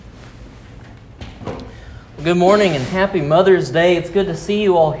Good morning and happy Mother's Day. It's good to see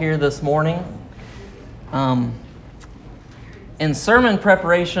you all here this morning. In sermon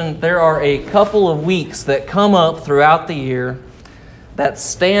preparation, there are a couple of weeks that come up throughout the year that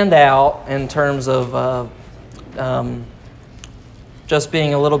stand out in terms of just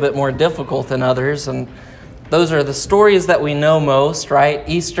being a little bit more difficult than others. And those are the stories that we know most, right?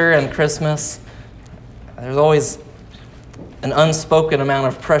 Easter and Christmas. There's always an unspoken amount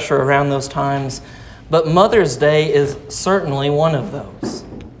of pressure around those times. But Mother's Day is certainly one of those.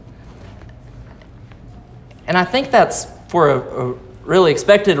 And I think that's for a really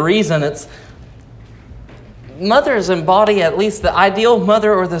expected reason. It's mothers embody at least the ideal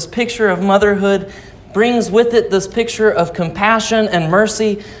mother, or this picture of motherhood brings with it this picture of compassion and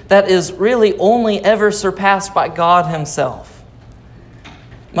mercy that is really only ever surpassed by God Himself.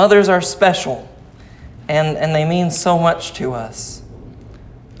 Mothers are special, and they mean so much to us.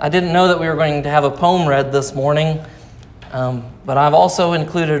 I didn't know that we were going to have a poem read this morning, but I've also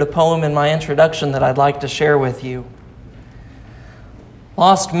included a poem in my introduction that I'd like to share with you.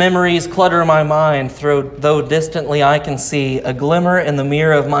 Lost memories clutter my mind, though distantly I can see a glimmer in the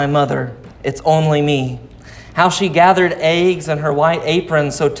mirror of my mother. It's only me. How she gathered eggs in her white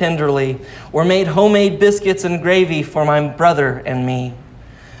apron so tenderly, or made homemade biscuits and gravy for my brother and me.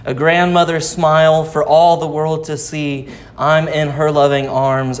 A grandmother's smile for all the world to see. I'm in her loving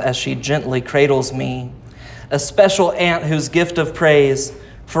arms as she gently cradles me. A special aunt whose gift of praise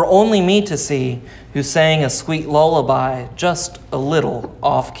for only me to see, who sang a sweet lullaby just a little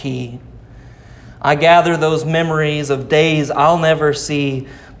off key. I gather those memories of days I'll never see,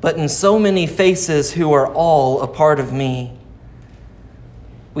 but in so many faces who are all a part of me.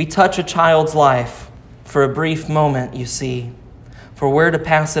 We touch a child's life for a brief moment, you see, for we're to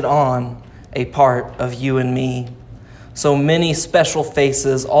pass it on, a part of you and me. So many special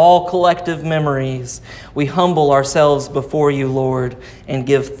faces, all collective memories. We humble ourselves before you, Lord, and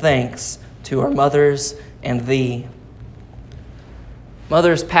give thanks to our mothers and thee.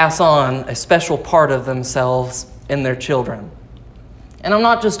 Mothers pass on a special part of themselves in their children. And I'm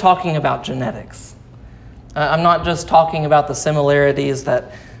not just talking about genetics. I'm not just talking about the similarities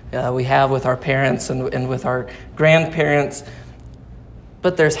that we have with our parents and with our grandparents.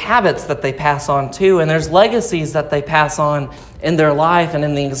 But there's habits that they pass on too, and there's legacies that they pass on in their life and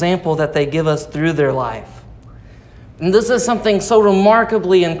in the example that they give us through their life. And this is something so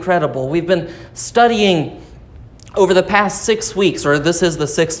remarkably incredible. We've been studying over the past 6 weeks, or this is the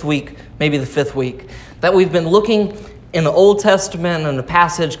 6th week, maybe the 5th week, that we've been looking in the Old Testament in a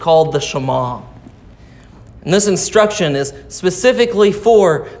passage called the Shema. And this instruction is specifically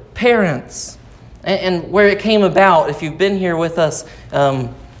for parents. And where it came about, if you've been here with us,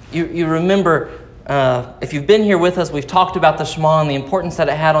 you remember, if you've been here with us, we've talked about the Shema and the importance that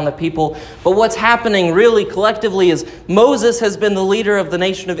it had on the people. But what's happening really collectively is Moses has been the leader of the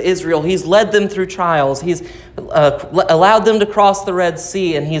nation of Israel. He's led them through trials. He's allowed them to cross the Red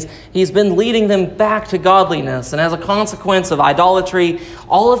Sea, and he's been leading them back to godliness. And as a consequence of idolatry,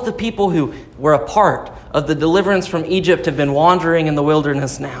 all of the people who were a part of the deliverance from Egypt have been wandering in the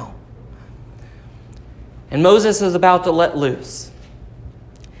wilderness now. And Moses is about to let loose.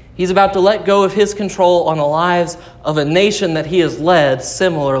 He's about to let go of his control on the lives of a nation that he has led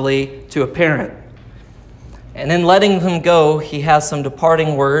similarly to a parent. And in letting them go, he has some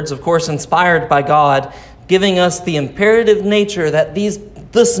departing words, of course inspired by God, giving us the imperative nature that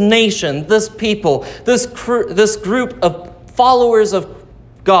this nation, this people, this group of followers of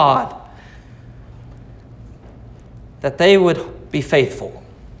God, that they would be faithful.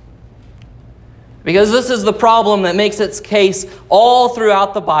 Because this is the problem that makes its case all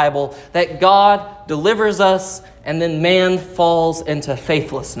throughout the Bible, that God delivers us and then man falls into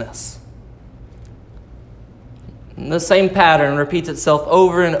faithlessness. And the same pattern repeats itself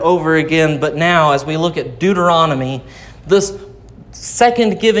over and over again, but now as we look at Deuteronomy, this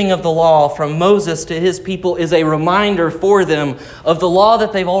second giving of the law from Moses to his people is a reminder for them of the law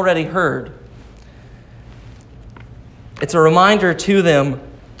that they've already heard. It's a reminder to them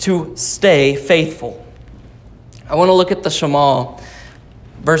to stay faithful. I want to look at the Shema,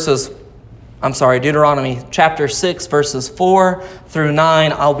 Deuteronomy chapter 6, verses 4 through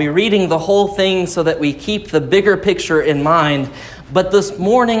 9. I'll be reading the whole thing so that we keep the bigger picture in mind. But this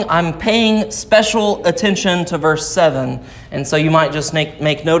morning, I'm paying special attention to verse 7. And so you might just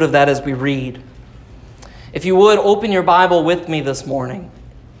make note of that as we read. If you would, open your Bible with me this morning.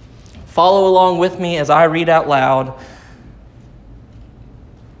 Follow along with me as I read out loud.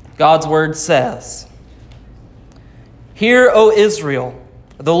 God's word says, "Hear, O Israel,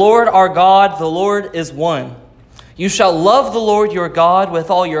 the Lord our God, the Lord is one. You shall love the Lord your God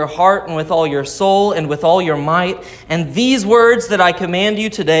with all your heart and with all your soul and with all your might. And these words that I command you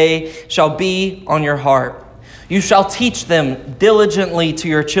today shall be on your heart. You shall teach them diligently to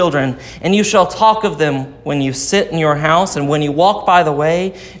your children, and you shall talk of them when you sit in your house and when you walk by the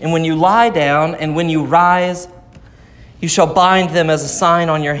way and when you lie down and when you rise. You shall bind them as a sign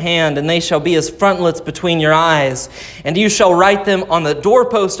on your hand, and they shall be as frontlets between your eyes. And you shall write them on the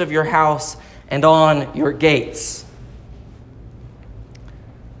doorpost of your house and on your gates.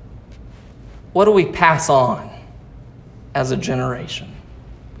 What do we pass on as a generation?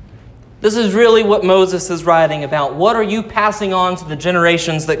 This is really what Moses is writing about. What are you passing on to the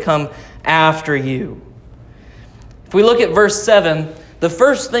generations that come after you? If we look at verse 7, the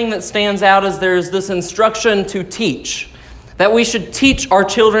first thing that stands out is there's this instruction to teach. That we should teach our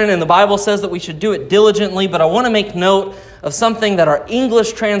children, and the Bible says that we should do it diligently, but I want to make note of something that our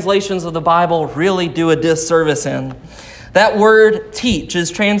English translations of the Bible really do a disservice in. That word teach is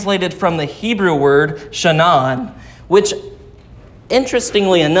translated from the Hebrew word shanan, which,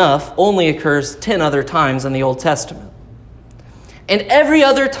 interestingly enough, only occurs 10 other times in the Old Testament. And every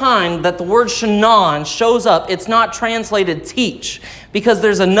other time that the word shanan shows up, it's not translated teach, because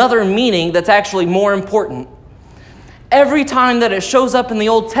there's another meaning that's actually more important. Every time that it shows up in the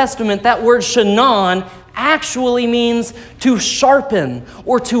Old Testament, that word shanan actually means to sharpen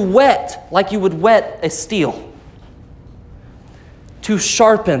or to whet, like you would whet a steel. To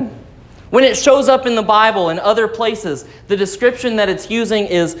sharpen. When it shows up in the Bible and other places, the description that it's using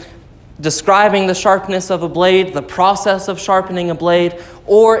is describing the sharpness of a blade, the process of sharpening a blade,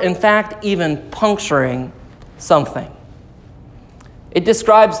 or in fact, even puncturing something. It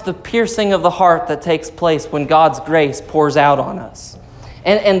describes the piercing of the heart that takes place when God's grace pours out on us.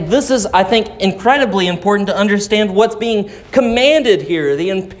 And this is, I think, incredibly important to understand what's being commanded here,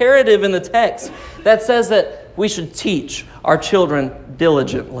 the imperative in the text that says that we should teach our children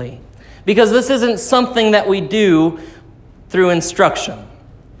diligently. Because this isn't something that we do through instruction.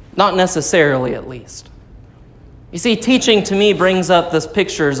 Not necessarily, at least. You see, teaching to me brings up this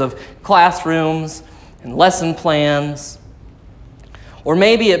pictures of classrooms and lesson plans. Or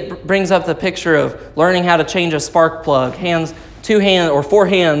maybe it brings up the picture of learning how to change a spark plug, four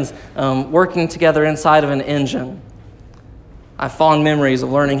hands working together inside of an engine. I have fond memories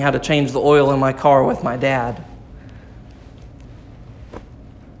of learning how to change the oil in my car with my dad.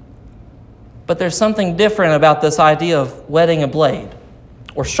 But there's something different about this idea of whetting a blade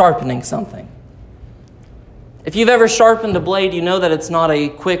or sharpening something. If you've ever sharpened a blade, you know that it's not a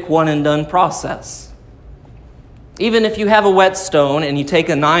quick one-and-done process. Even if you have a whetstone and you take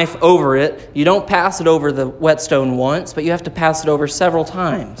a knife over it, you don't pass it over the whetstone once, but you have to pass it over several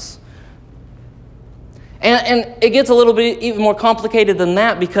times. And it gets a little bit even more complicated than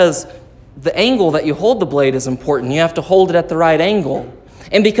that, because the angle that you hold the blade is important. You have to hold it at the right angle.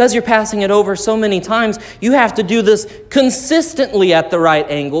 And because you're passing it over so many times, you have to do this consistently at the right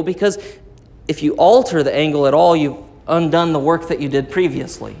angle, because if you alter the angle at all, you've undone the work that you did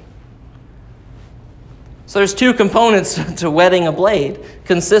previously. So there's two components to whetting a blade: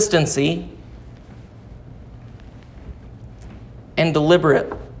 consistency and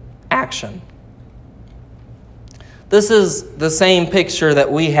deliberate action. This is the same picture that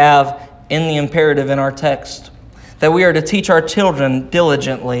we have in the imperative in our text, that we are to teach our children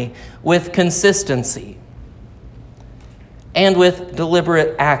diligently with consistency and with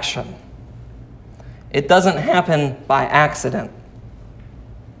deliberate action. It doesn't happen by accident.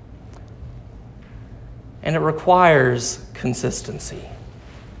 And it requires consistency.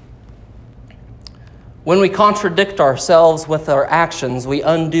 When we contradict ourselves with our actions, we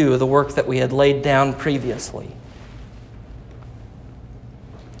undo the work that we had laid down previously.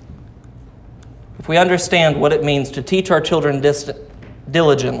 If we understand what it means to teach our children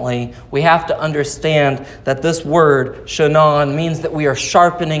diligently, we have to understand that this word, shanan, means that we are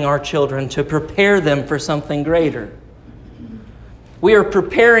sharpening our children to prepare them for something greater. We are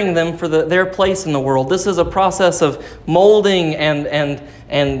preparing them for their place in the world. This is a process of molding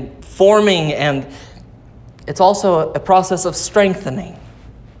and forming, and it's also a process of strengthening.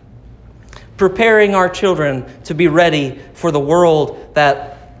 Preparing our children to be ready for the world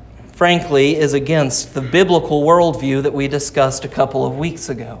that, frankly, is against the biblical worldview that we discussed a couple of weeks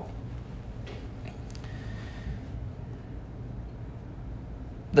ago.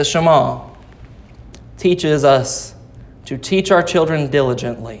 The Shema teaches us to teach our children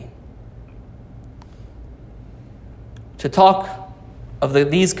diligently, to talk of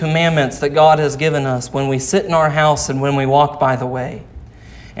these commandments that God has given us when we sit in our house and when we walk by the way,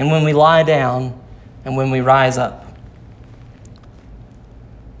 and when we lie down and when we rise up.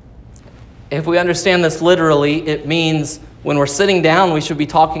 If we understand this literally, it means when we're sitting down, we should be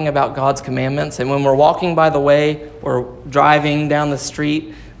talking about God's commandments. And when we're walking by the way or driving down the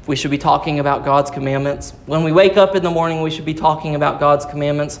street, we should be talking about God's commandments. When we wake up in the morning, we should be talking about God's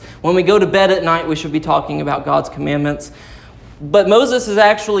commandments. When we go to bed at night, we should be talking about God's commandments. But Moses is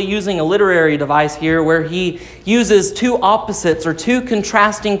actually using a literary device here where he uses two opposites or two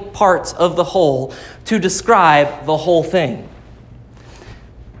contrasting parts of the whole to describe the whole thing.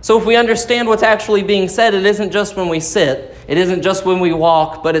 So if we understand what's actually being said, it isn't just when we sit, it isn't just when we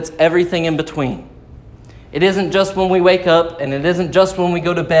walk, but it's everything in between. It isn't just when we wake up, and it isn't just when we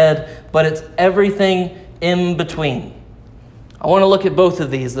go to bed, but it's everything in between. I want to look at both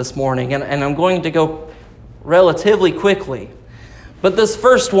of these this morning, and I'm going to go relatively quickly. But this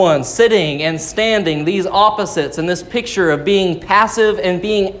first one, sitting and standing, these opposites, and this picture of being passive and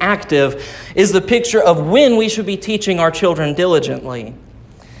being active is the picture of when we should be teaching our children diligently.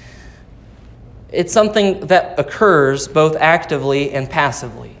 It's something that occurs both actively and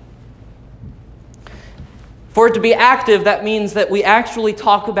passively. For it to be active, that means that we actually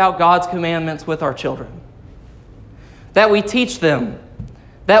talk about God's commandments with our children. That we teach them.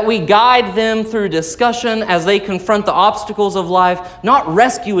 That we guide them through discussion as they confront the obstacles of life, not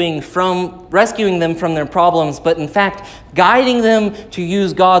rescuing them from their problems, but in fact, guiding them to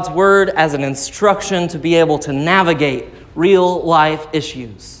use God's word as an instruction to be able to navigate real life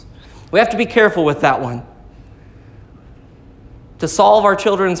issues. We have to be careful with that one. To solve our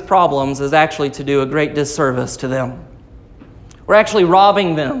children's problems is actually to do a great disservice to them. We're actually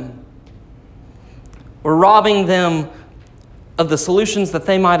robbing them. We're robbing them of the solutions that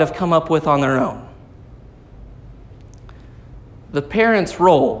they might have come up with on their own. The parent's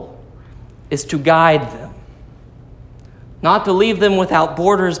role is to guide them. Not to leave them without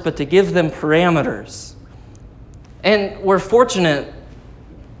borders, but to give them parameters. And we're fortunate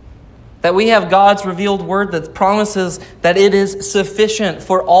that we have God's revealed word that promises that it is sufficient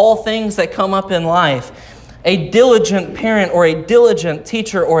for all things that come up in life. A diligent parent or a diligent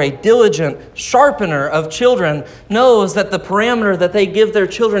teacher or a diligent sharpener of children knows that the parameter that they give their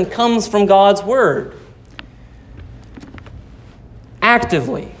children comes from God's word.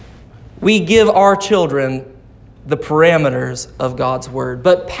 Actively, we give our children the parameters of God's word.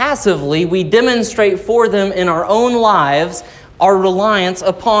 But passively, we demonstrate for them in our own lives our reliance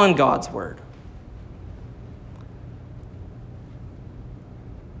upon God's word.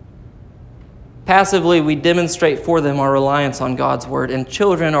 Passively, we demonstrate for them our reliance on God's word, and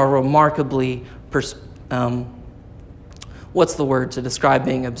children are remarkably, what's the word to describe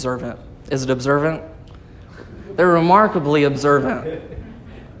being observant? Is it observant? They're remarkably observant.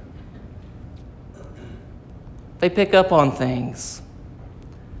 They pick up on things.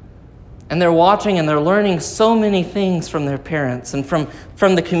 And they're watching and they're learning so many things from their parents and from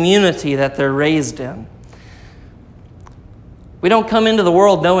the community that they're raised in. We don't come into the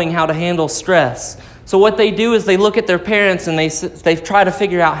world knowing how to handle stress. So what they do is they look at their parents and they try to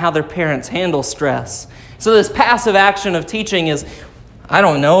figure out how their parents handle stress. So this passive action of teaching is, I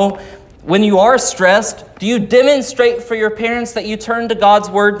don't know, when you are stressed, do you demonstrate for your parents that you turn to God's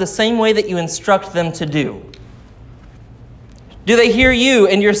word the same way that you instruct them to do? Do they hear you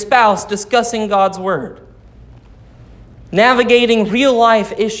and your spouse discussing God's word? Navigating real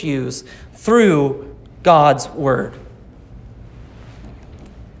life issues through God's word.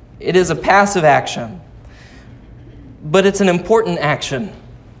 It is a passive action, but it's an important action.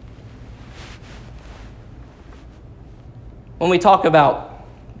 When we talk about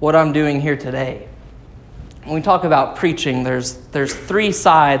what I'm doing here today, when we talk about preaching, there's three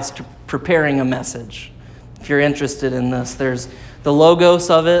sides to preparing a message. If you're interested in this, there's the logos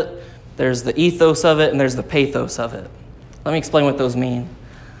of it, there's the ethos of it, and there's the pathos of it. Let me explain what those mean.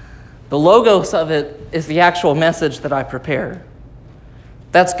 The logos of it is the actual message that I prepare.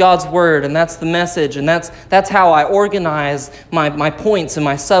 That's God's word, and that's the message, and that's how I organize my points and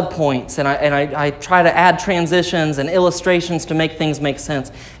my subpoints, and I try to add transitions and illustrations to make things make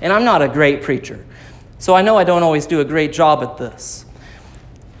sense. And I'm not a great preacher, so I know I don't always do a great job at this.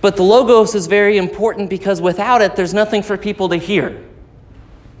 But the logos is very important because without it, there's nothing for people to hear.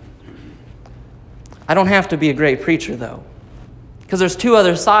 I don't have to be a great preacher, though, because there's two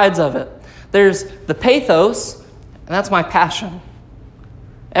other sides of it. There's the pathos, and that's my passion.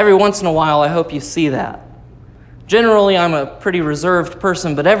 Every once in a while, I hope you see that. Generally, I'm a pretty reserved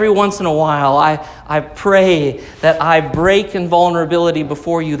person, but every once in a while, I pray that I break in vulnerability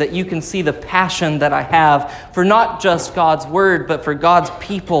before you, that you can see the passion that I have for not just God's word, but for God's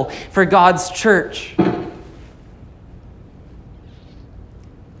people, for God's church.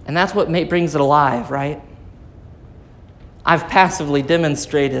 And that's what brings it alive, right? I've passively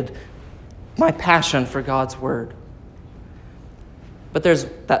demonstrated my passion for God's Word. But there's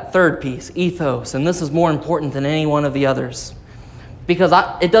that third piece, ethos, and this is more important than any one of the others. Because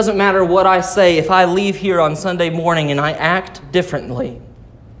it doesn't matter what I say if I leave here on Sunday morning and I act differently.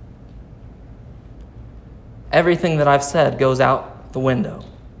 Everything that I've said goes out the window.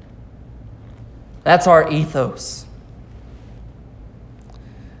 That's our ethos.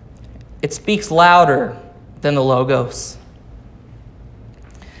 It speaks louder than the logos.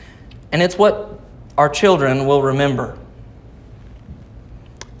 And it's what our children will remember.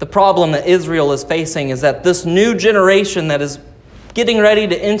 The problem that Israel is facing is that this new generation that is getting ready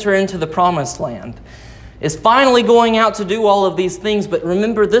to enter into the promised land is finally going out to do all of these things. But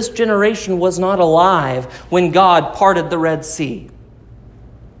remember, this generation was not alive when God parted the Red Sea.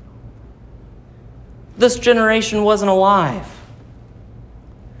 This generation wasn't alive.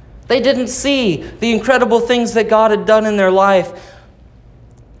 They didn't see the incredible things that God had done in their life.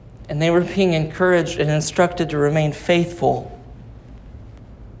 And they were being encouraged and instructed to remain faithful.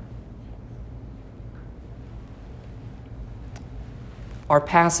 Our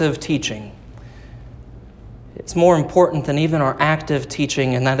passive teaching, it's more important than even our active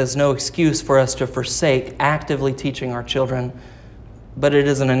teaching, and that is no excuse for us to forsake actively teaching our children, but it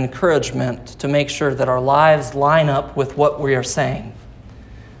is an encouragement to make sure that our lives line up with what we are saying.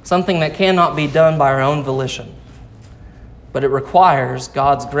 Something that cannot be done by our own volition, but it requires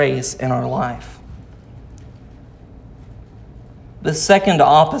God's grace in our life. The second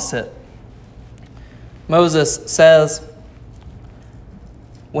opposite, Moses says,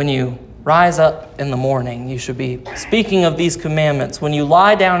 when you rise up in the morning, you should be speaking of these commandments. When you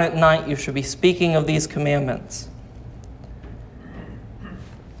lie down at night, you should be speaking of these commandments.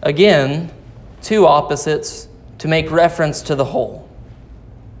 Again, two opposites to make reference to the whole.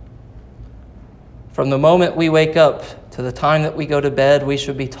 From the moment we wake up to the time that we go to bed, we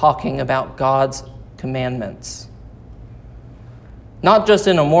should be talking about God's commandments. Not just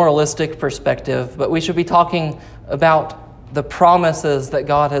in a moralistic perspective, but we should be talking about the promises that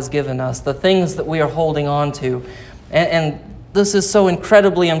God has given us, the things that we are holding on to. And this is so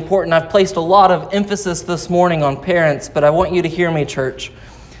incredibly important. I've placed a lot of emphasis this morning on parents, but I want you to hear me, church.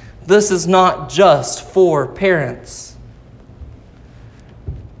 This is not just for parents.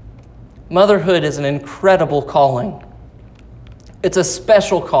 Motherhood is an incredible calling. It's a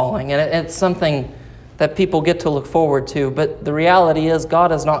special calling, and it's something that people get to look forward to. But the reality is,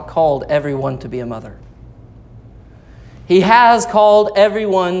 God has not called everyone to be a mother. He has called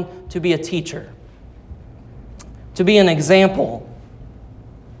everyone to be a teacher, to be an example.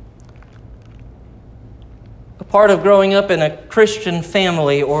 A part of growing up in a Christian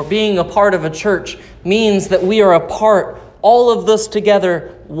family or being a part of a church means that we are a part, all of this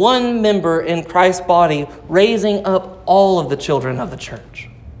together, one member in Christ's body, raising up all of the children of the church.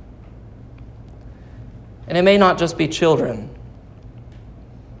 And it may not just be children.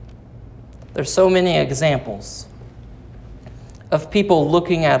 There's so many examples of people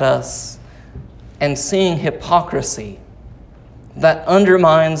looking at us and seeing hypocrisy that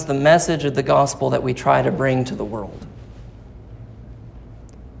undermines the message of the gospel that we try to bring to the world.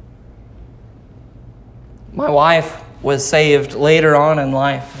 My wife was saved later on in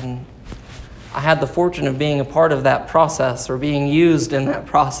life, and I had the fortune of being a part of that process or being used in that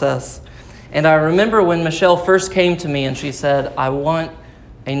process. And I remember when Michelle first came to me and she said, "I want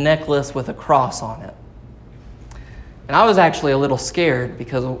a necklace with a cross on it." And I was actually a little scared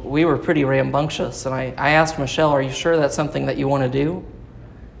because we were pretty rambunctious. And I asked Michelle, "Are you sure that's something that you want to do?"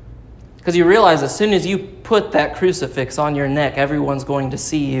 Because you realize as soon as you put that crucifix on your neck, everyone's going to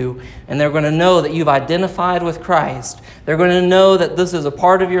see you. And they're going to know that you've identified with Christ. They're going to know that this is a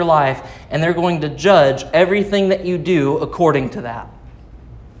part of your life. And they're going to judge everything that you do according to that.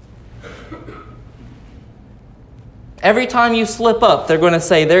 Every time you slip up, they're going to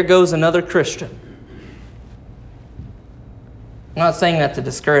say, "There goes another Christian." I'm not saying that to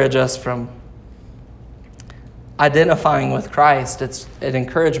discourage us from identifying with Christ. It's an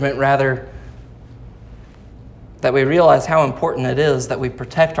encouragement, rather, that we realize how important it is that we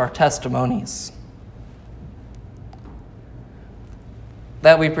protect our testimonies.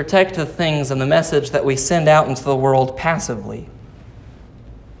 That we protect the things and the message that we send out into the world passively.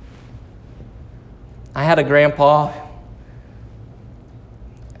 I had a grandpa,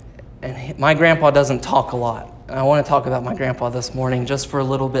 and my grandpa doesn't talk a lot. And I want to talk about my grandpa this morning just for a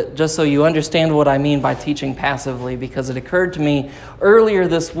little bit, just so you understand what I mean by teaching passively, because it occurred to me earlier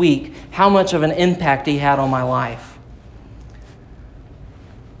this week how much of an impact he had on my life.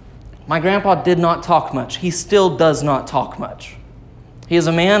 My grandpa did not talk much. He still does not talk much. He is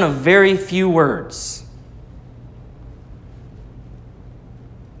a man of very few words.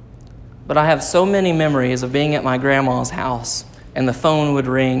 But I have so many memories of being at my grandma's house, and the phone would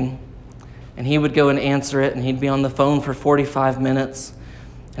ring, and he would go and answer it, and he'd be on the phone for 45 minutes,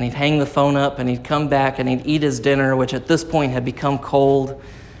 and he'd hang the phone up, and he'd come back, and he'd eat his dinner, which at this point had become cold,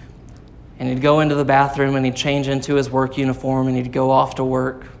 and he'd go into the bathroom, and he'd change into his work uniform, and he'd go off to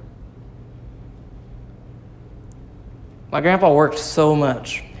work. My grandpa worked so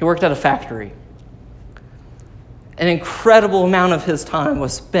much. He worked at a factory. An incredible amount of his time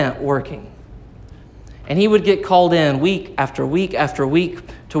was spent working. And he would get called in week after week after week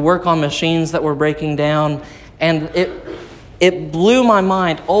to work on machines that were breaking down. And it blew my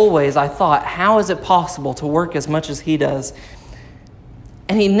mind always. I thought, how is it possible to work as much as he does?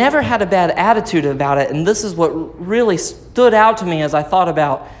 And he never had a bad attitude about it. And this is what really stood out to me as I thought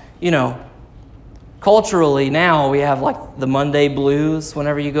about, culturally now we have like the Monday blues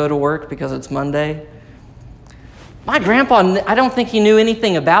whenever you go to work because it's Monday. My grandpa, I don't think he knew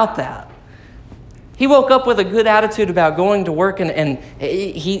anything about that. He woke up with a good attitude about going to work, and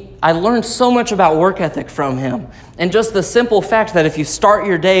I learned so much about work ethic from him. And just the simple fact that if you start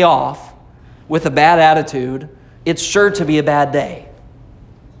your day off with a bad attitude, it's sure to be a bad day.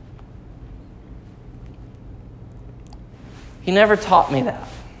 He never taught me that.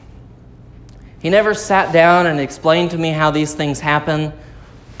 He never sat down and explained to me how these things happen.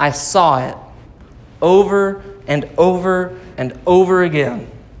 I saw it over and over and over again.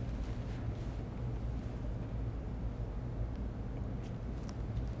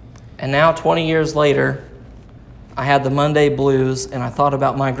 And now, 20 years later, I had the Monday blues, and I thought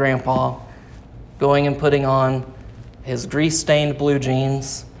about my grandpa going and putting on his grease-stained blue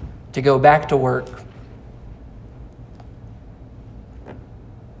jeans to go back to work.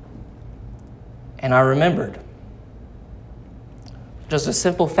 And I remembered just a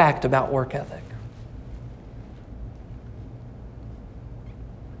simple fact about work ethic.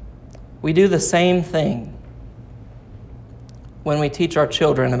 We do the same thing when we teach our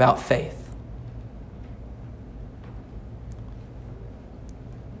children about faith.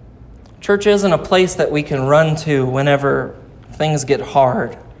 Church isn't a place that we can run to whenever things get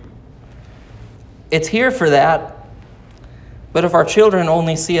hard. It's here for that, but if our children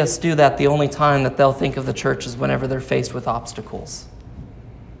only see us do that, the only time that they'll think of the church is whenever they're faced with obstacles.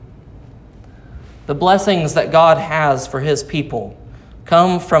 The blessings that God has for His people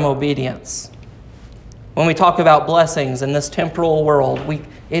come from obedience. When we talk about blessings in this temporal world,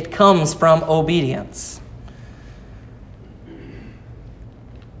 it comes from obedience.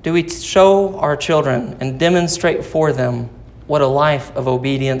 Do we show our children and demonstrate for them what a life of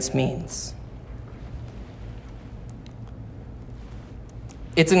obedience means?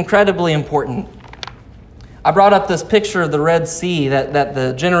 It's incredibly important. I brought up this picture of the Red Sea, that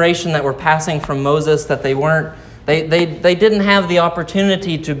the generation that were passing from Moses, that they didn't have the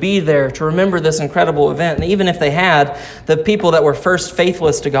opportunity to be there to remember this incredible event. And even if they had, the people that were first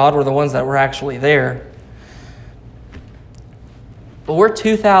faithless to God were the ones that were actually there. But we're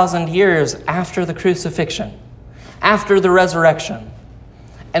 2,000 years after the crucifixion, after the resurrection.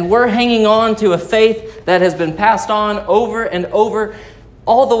 And we're hanging on to a faith that has been passed on over and over,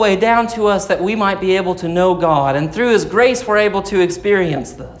 all the way down to us, that we might be able to know God. And through His grace, we're able to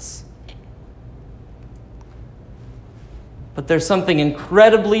experience this. But there's something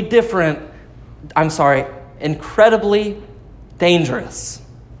incredibly dangerous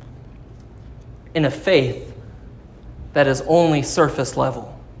in a faith that is only surface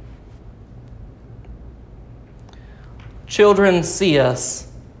level. Children see us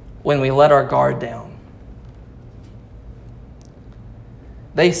when we let our guard down.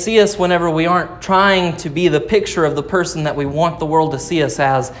 They see us whenever we aren't trying to be the picture of the person that we want the world to see us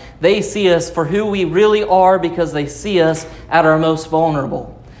as. They see us for who we really are because they see us at our most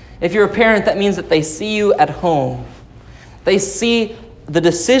vulnerable. If you're a parent, that means that they see you at home. They see the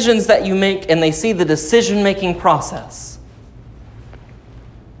decisions that you make, and they see the decision-making process.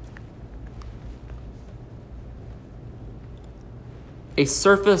 A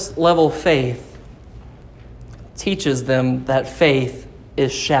surface-level faith teaches them that faith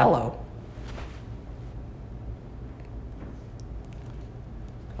is shallow.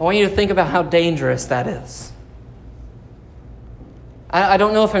 I want you to think about how dangerous that is. I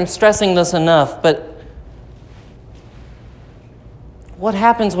don't know if I'm stressing this enough, but what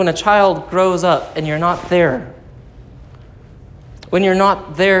happens when a child grows up and you're not there? When you're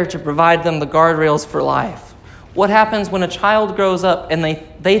not there to provide them the guardrails for life? What happens when a child grows up and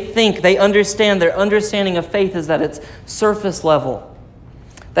they understand, their understanding of faith is that it's surface level,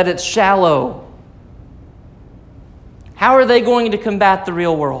 that it's shallow? How are they going to combat the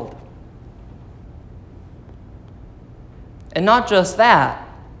real world? And not just that,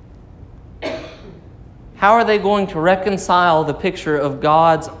 How are they going to reconcile the picture of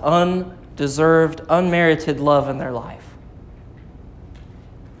God's undeserved, unmerited love in their life?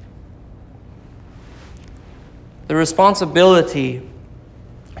 The responsibility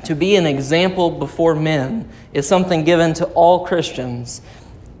to be an example before men is something given to all Christians,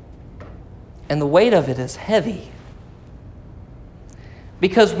 and the weight of it is heavy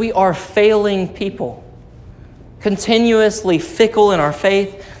because we are failing people, continuously fickle in our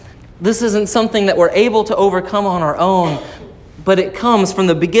faith. This isn't something that we're able to overcome on our own, but it comes from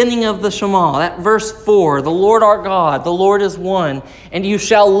the beginning of the Shema, that verse 4, the Lord our God, the Lord is one, and you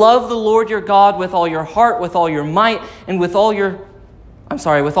shall love the Lord your God with all your heart, with all your might, and with all your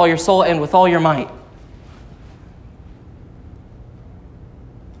soul and with all your might.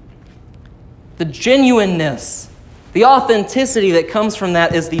 The genuineness, the authenticity that comes from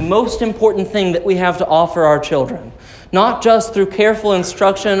that is the most important thing that we have to offer our children. Not just through careful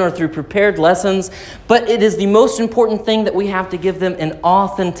instruction or through prepared lessons, but it is the most important thing that we have to give them in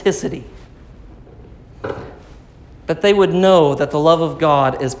authenticity. That they would know that the love of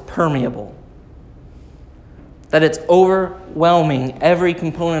God is permeable. That it's overwhelming every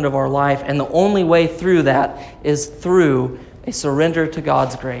component of our life, and the only way through that is through a surrender to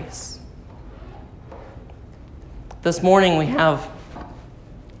God's grace. This morning we have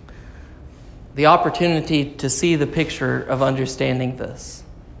the opportunity to see the picture of understanding this.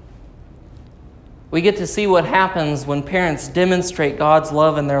 We get to see what happens when parents demonstrate God's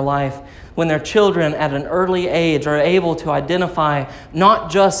love in their life, when their children at an early age are able to identify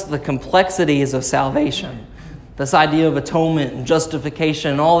not just the complexities of salvation, this idea of atonement and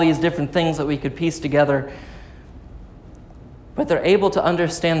justification and all these different things that we could piece together, but they're able to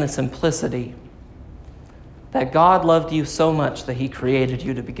understand the simplicity that God loved you so much that He created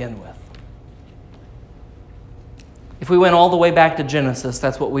you to begin with. If we went all the way back to Genesis,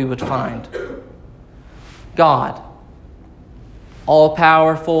 that's what we would find. God,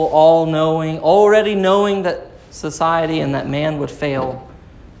 all-powerful, all-knowing, already knowing that society and that man would fail,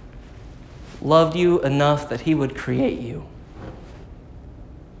 loved you enough that He would create you.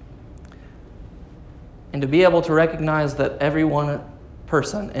 And to be able to recognize that every one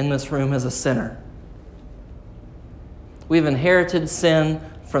person in this room is a sinner. We've inherited sin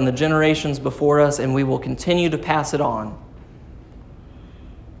from the generations before us, and we will continue to pass it on.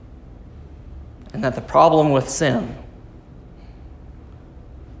 And that the problem with sin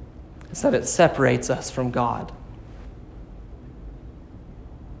is that it separates us from God.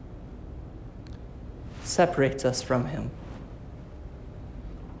 Separates us from Him.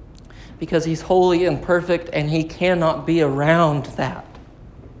 Because He's holy and perfect, and He cannot be around that.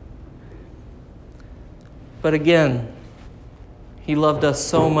 But again, He loved us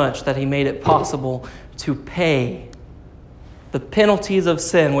so much that He made it possible to pay the penalties of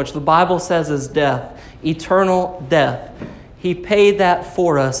sin, which the Bible says is death, eternal death. He paid that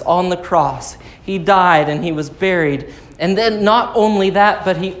for us on the cross. He died and He was buried. And then not only that,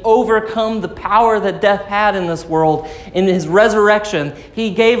 but He overcome the power that death had in this world. In His resurrection,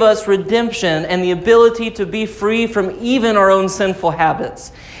 He gave us redemption and the ability to be free from even our own sinful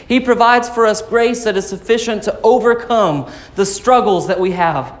habits. He provides for us grace that is sufficient to overcome the struggles that we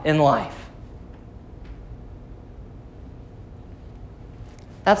have in life.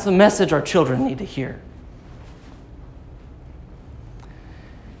 That's the message our children need to hear.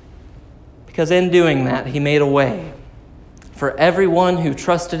 Because in doing that, He made a way for everyone who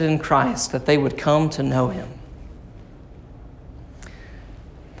trusted in Christ that they would come to know Him.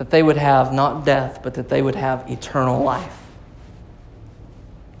 That they would have not death, but that they would have eternal life.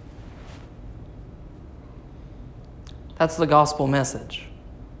 That's the gospel message.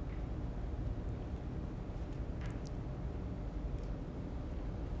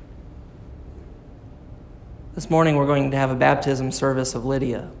 This morning we're going to have a baptism service of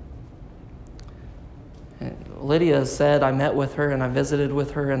Lydia. Lydia said, I met with her and I visited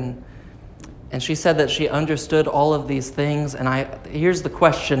with her, and she said that she understood all of these things. And here's the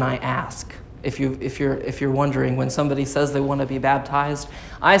question I ask. If you're wondering, when somebody says they want to be baptized,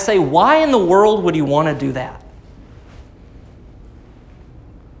 I say, why in the world would you want to do that?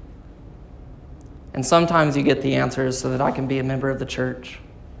 And sometimes you get the answers so that I can be a member of the church,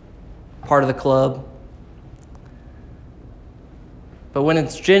 part of the club. But when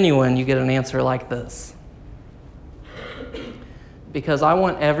it's genuine, you get an answer like this. Because I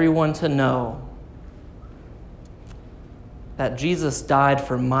want everyone to know that Jesus died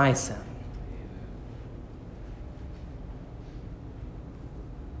for my sin.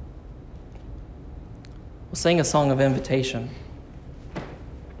 We'll sing a song of invitation.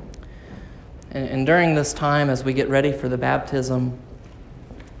 And during this time, as we get ready for the baptism,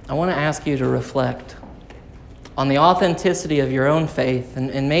 I want to ask you to reflect. on the authenticity of your own faith,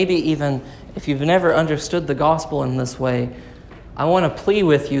 and maybe even if you've never understood the gospel in this way, I want to plead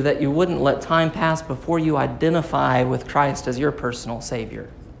with you that you wouldn't let time pass before you identify with Christ as your personal Savior.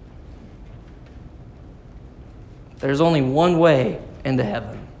 There's only one way into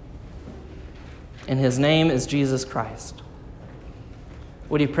heaven, and His name is Jesus Christ.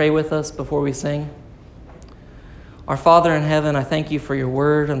 Would you pray with us before we sing? Our Father in heaven, I thank you for your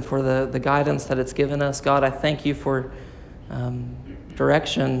word and for the guidance that it's given us. God, I thank you for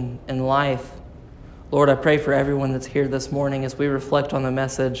direction in life. Lord, I pray for everyone that's here this morning as we reflect on the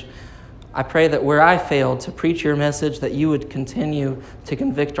message. I pray that where I failed to preach your message, that you would continue to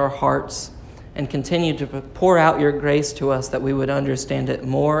convict our hearts and continue to pour out your grace to us, that we would understand it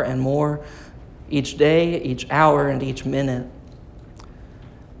more and more each day, each hour, and each minute.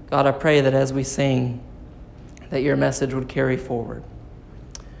 God, I pray that as we sing, that your message would carry forward.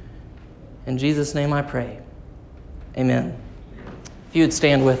 In Jesus' name I pray. Amen. If you would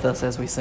stand with us as we sing.